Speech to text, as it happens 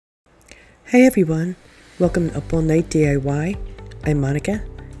Hey everyone, welcome to Up All Night DIY. I'm Monica.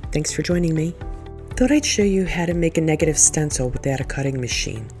 Thanks for joining me. Thought I'd show you how to make a negative stencil without a cutting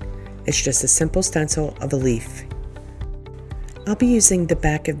machine. It's just a simple stencil of a leaf. I'll be using the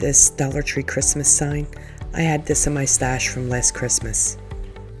back of this Dollar Tree Christmas sign. I had this in my stash from last Christmas.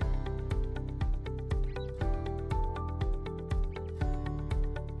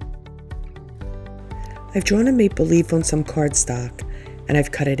 I've drawn a maple leaf on some cardstock and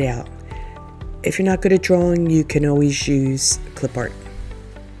I've cut it out. If you're not good at drawing, you can always use clip art.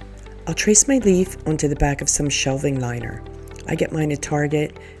 I'll trace my leaf onto the back of some shelving liner. I get mine at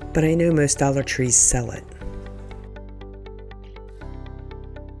Target, but I know most Dollar Trees sell it.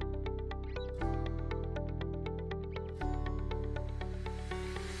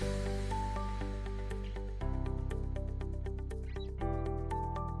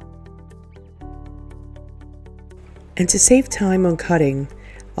 And to save time on cutting,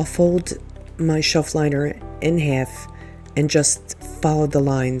 I'll fold my shelf liner in half and just follow the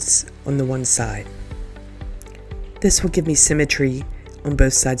lines on the one side. This will give me symmetry on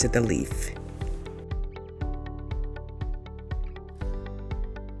both sides of the leaf.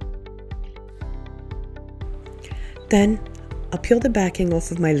 Then I'll peel the backing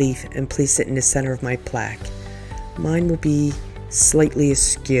off of my leaf and place it in the center of my plaque. Mine will be slightly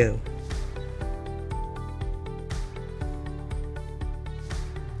askew.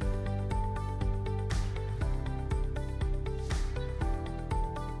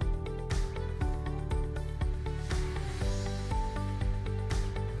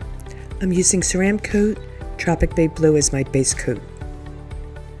 I'm using Ceramcoat Tropic Bay Blue as my base coat.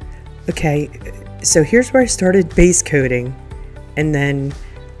 Okay, so here's where I started base coating, and then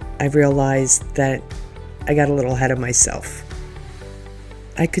I realized that I got a little ahead of myself.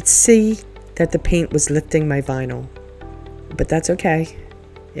 I could see that the paint was lifting my vinyl, but that's okay.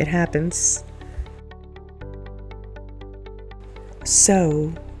 It happens.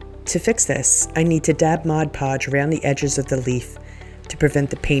 So, to fix this, I need to dab Mod Podge around the edges of the leaf to prevent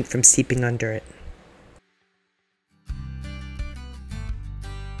the paint from seeping under it.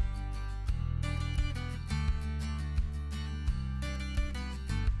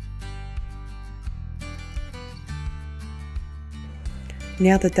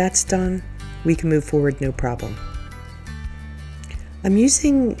 Now that that's done, we can move forward no problem. I'm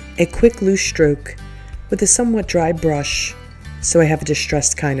using a quick loose stroke with a somewhat dry brush so I have a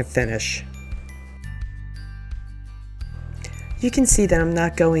distressed kind of finish. You can see that I'm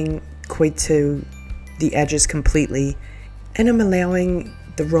not going quite to the edges completely, and I'm allowing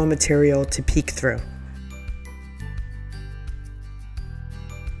the raw material to peek through.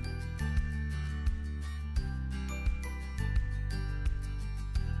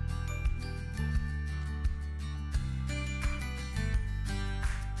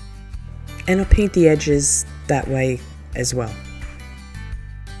 And I'll paint the edges that way as well.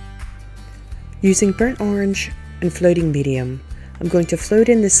 Using burnt orange and floating medium, I'm going to float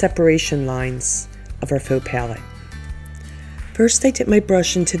in the separation lines of our faux palette. First, I dip my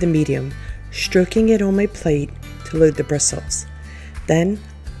brush into the medium, stroking it on my plate to load the bristles. Then,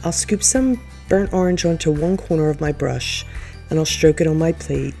 I'll scoop some burnt orange onto one corner of my brush and I'll stroke it on my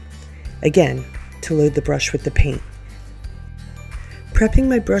plate, again, to load the brush with the paint. Prepping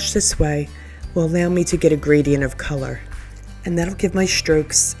my brush this way will allow me to get a gradient of color, and that'll give my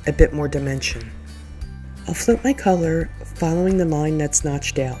strokes a bit more dimension. I'll float my color following the line that's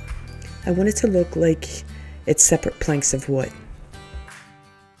notched out. I want it to look like it's separate planks of wood.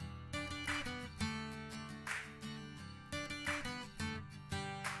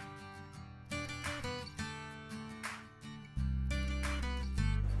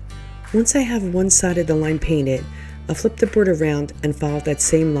 Once I have one side of the line painted, I'll flip the board around and follow that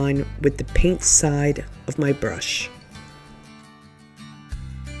same line with the paint side of my brush.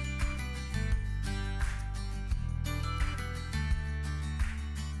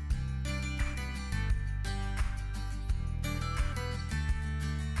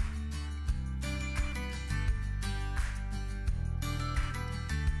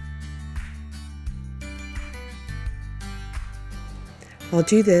 I'll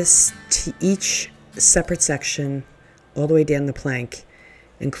do this to each separate section all the way down the plank,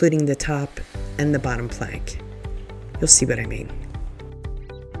 including the top and the bottom plank. You'll see what I mean.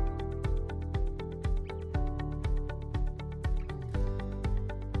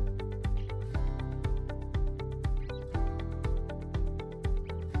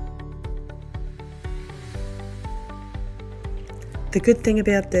 The good thing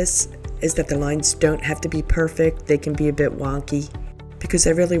about this is that the lines don't have to be perfect. They can be a bit wonky, because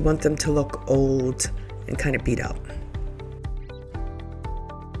I really want them to look old and kind of beat up.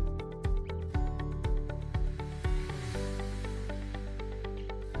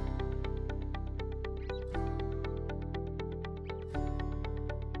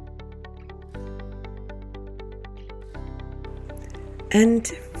 And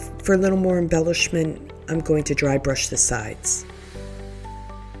for a little more embellishment, I'm going to dry brush the sides.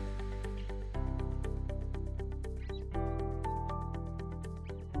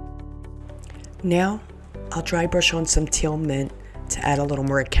 Now, I'll dry brush on some teal mint to add a little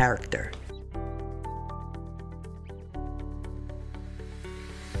more character.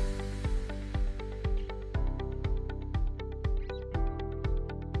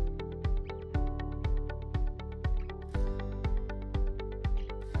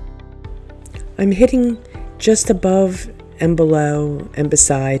 I'm hitting just above and below and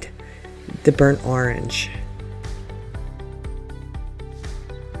beside the burnt orange.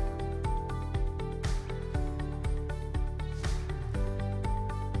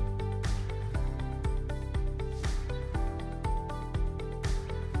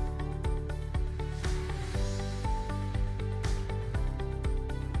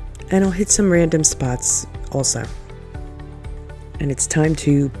 And I'll hit some random spots also. And it's time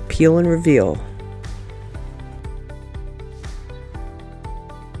to peel and reveal.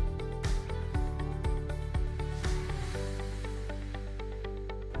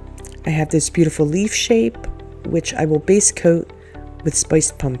 I have this beautiful leaf shape, which I will base coat with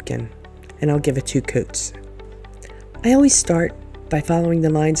spiced pumpkin, and I'll give it 2 coats. I always start by following the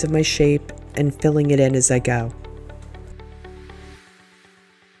lines of my shape and filling it in as I go.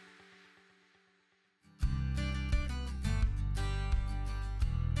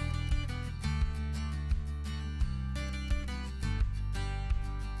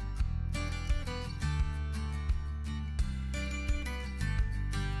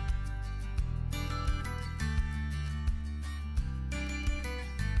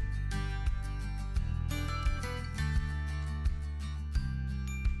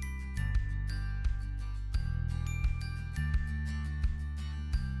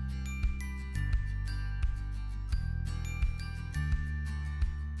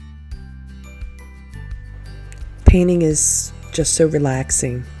 Painting is just so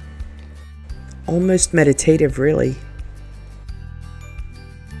relaxing, almost meditative, really.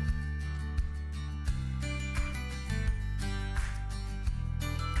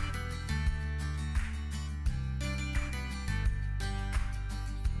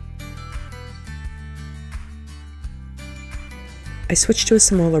 I switched to a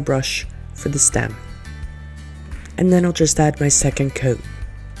smaller brush for the stem, and then I'll just add my second coat.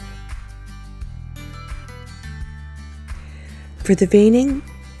 For the veining,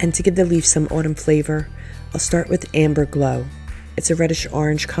 and to give the leaf some autumn flavor, I'll start with Amber Glow. It's a reddish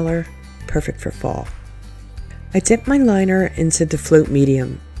orange color, perfect for fall. I dip my liner into the float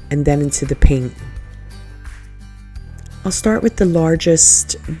medium and then into the paint. I'll start with the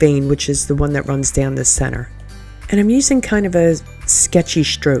largest vein, which is the one that runs down the center. And I'm using kind of a sketchy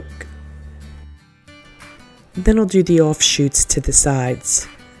stroke. Then I'll do the offshoots to the sides.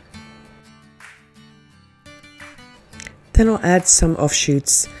 Then I'll add some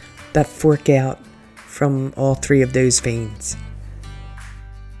offshoots that fork out from all 3 of those veins.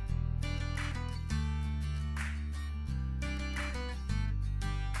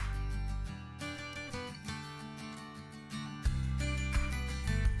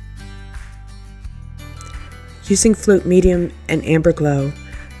 Using Float Medium and Amber Glow,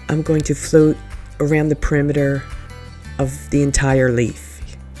 I'm going to float around the perimeter of the entire leaf.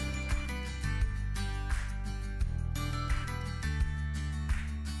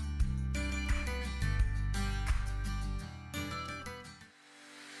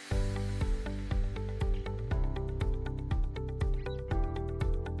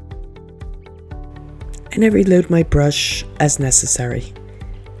 And I reload my brush as necessary.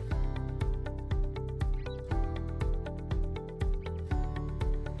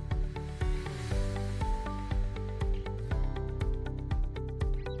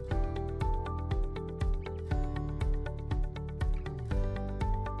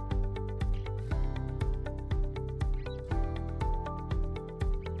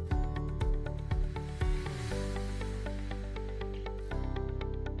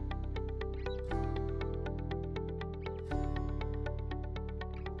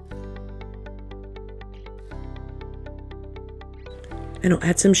 And I'll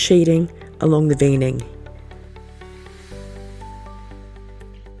add some shading along the veining.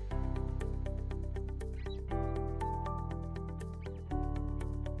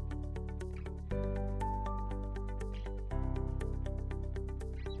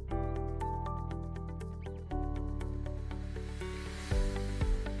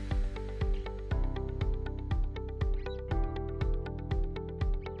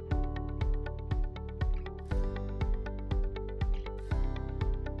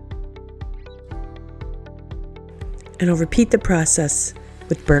 And I'll repeat the process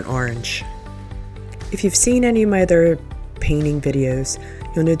with burnt orange. If you've seen any of my other painting videos,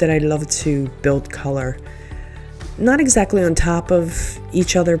 you'll know that I love to build color. Not exactly on top of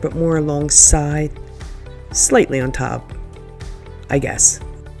each other, but more alongside, slightly on top, I guess.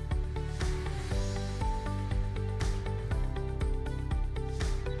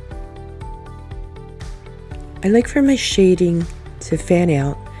 I like for my shading to fan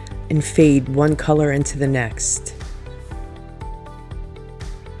out and fade one color into the next.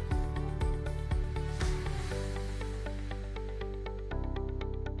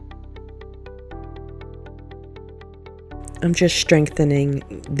 I'm just strengthening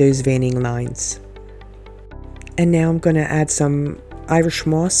those veining lines. And now I'm going to add some Irish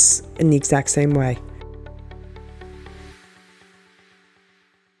moss in the exact same way.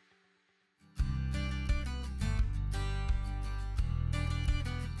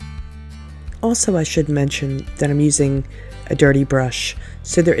 Also, I should mention that I'm using a dirty brush,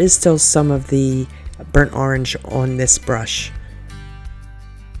 so there is still some of the burnt orange on this brush.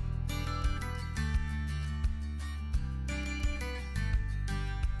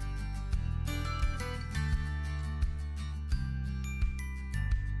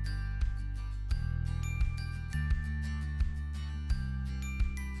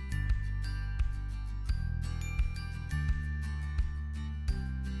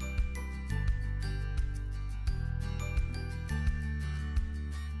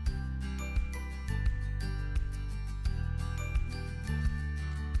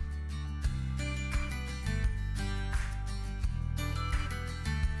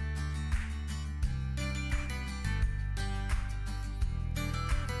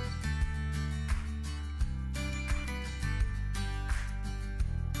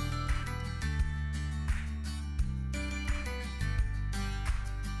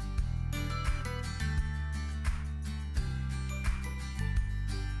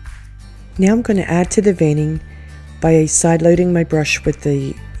 Now I'm going to add to the veining by side loading my brush with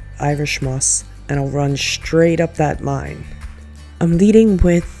the Irish moss, and I'll run straight up that line. I'm leading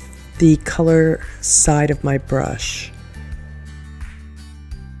with the color side of my brush.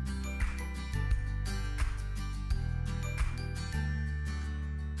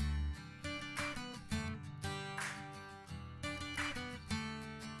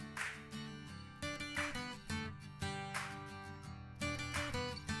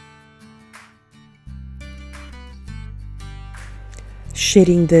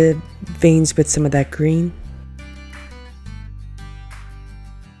 Shading the veins with some of that green.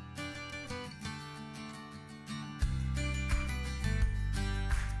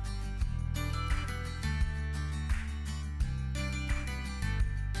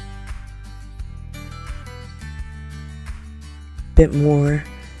 Bit more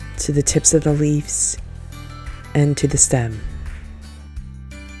to the tips of the leaves and to the stem.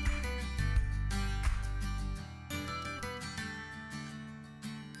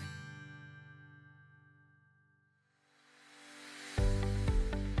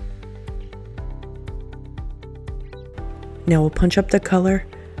 Now we'll punch up the color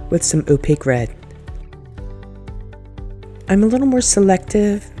with some opaque red. I'm a little more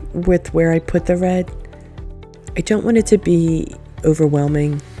selective with where I put the red. I don't want it to be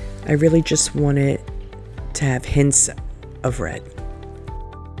overwhelming. I really just want it to have hints of red.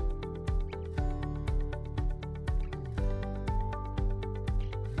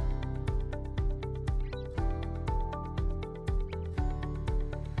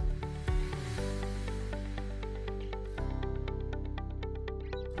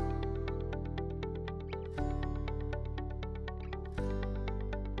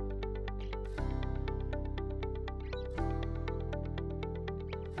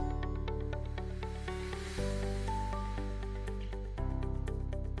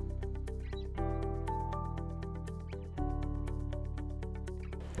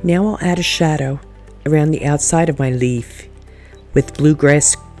 Now I'll add a shadow around the outside of my leaf with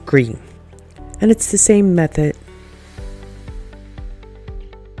bluegrass green. And it's the same method.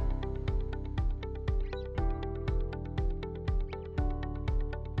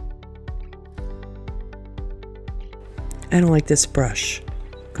 I don't like this brush.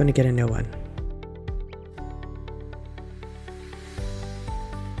 I'm going to get a new one.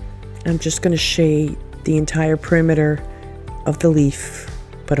 I'm just going to shade the entire perimeter of the leaf,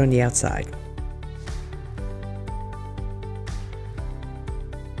 but on the outside.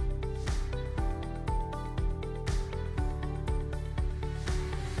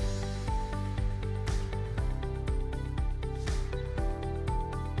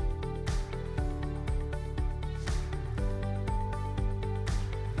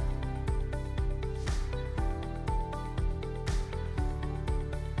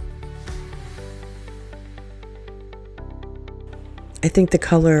 I think the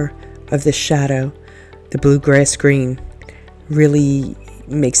color of the shadow, the bluegrass green, really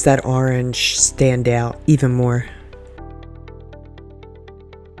makes that orange stand out even more.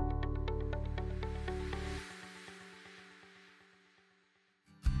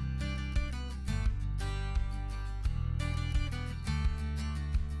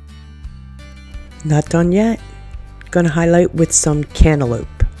 Not done yet. Gonna highlight with some cantaloupe.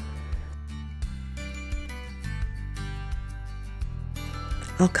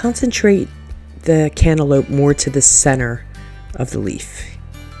 I'll concentrate the cantaloupe more to the center of the leaf.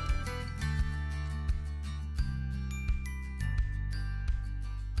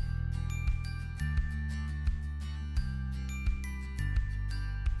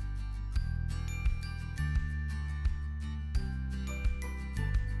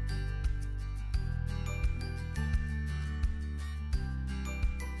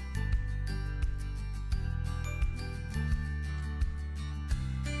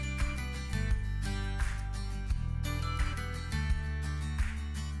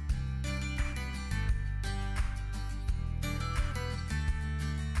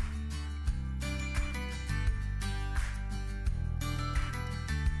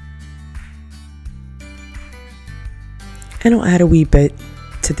 And I'll add a wee bit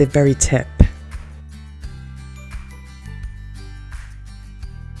to the very tip.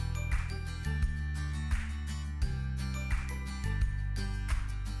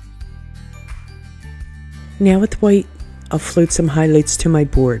 Now with white, I'll float some highlights to my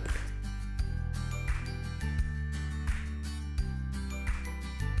board.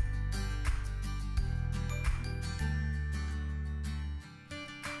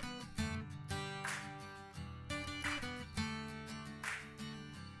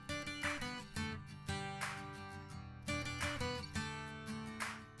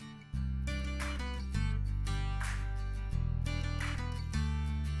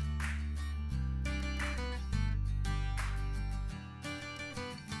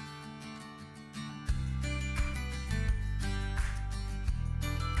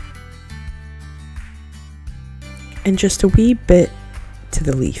 And just a wee bit to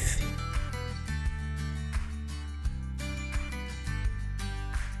the leaf.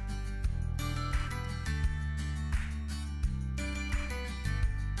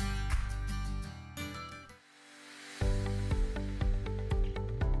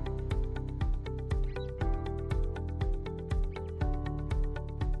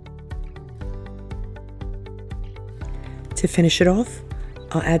 To finish it off,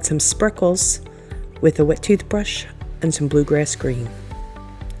 I'll add some sprinkles with a wet toothbrush and some bluegrass green,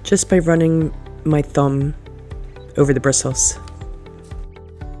 just by running my thumb over the bristles.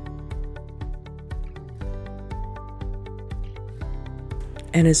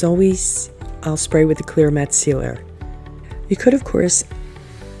 And as always, I'll spray with a clear matte sealer. You could of course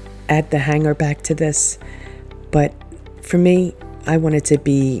add the hanger back to this, but for me, I want it to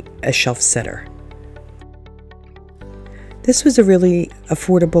be a shelf setter. This was a really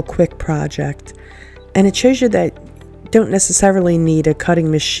affordable, quick project, and it shows you that you don't necessarily need a cutting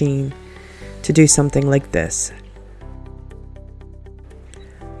machine to do something like this.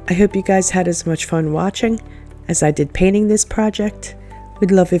 I hope you guys had as much fun watching as I did painting this project.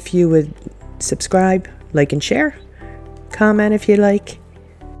 We'd love if you would subscribe, like and share, comment if you like.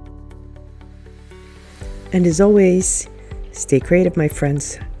 And as always, stay creative, my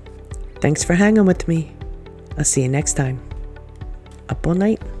friends. Thanks for hanging with me. I'll see you next time. Up all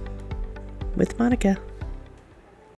night with Monica.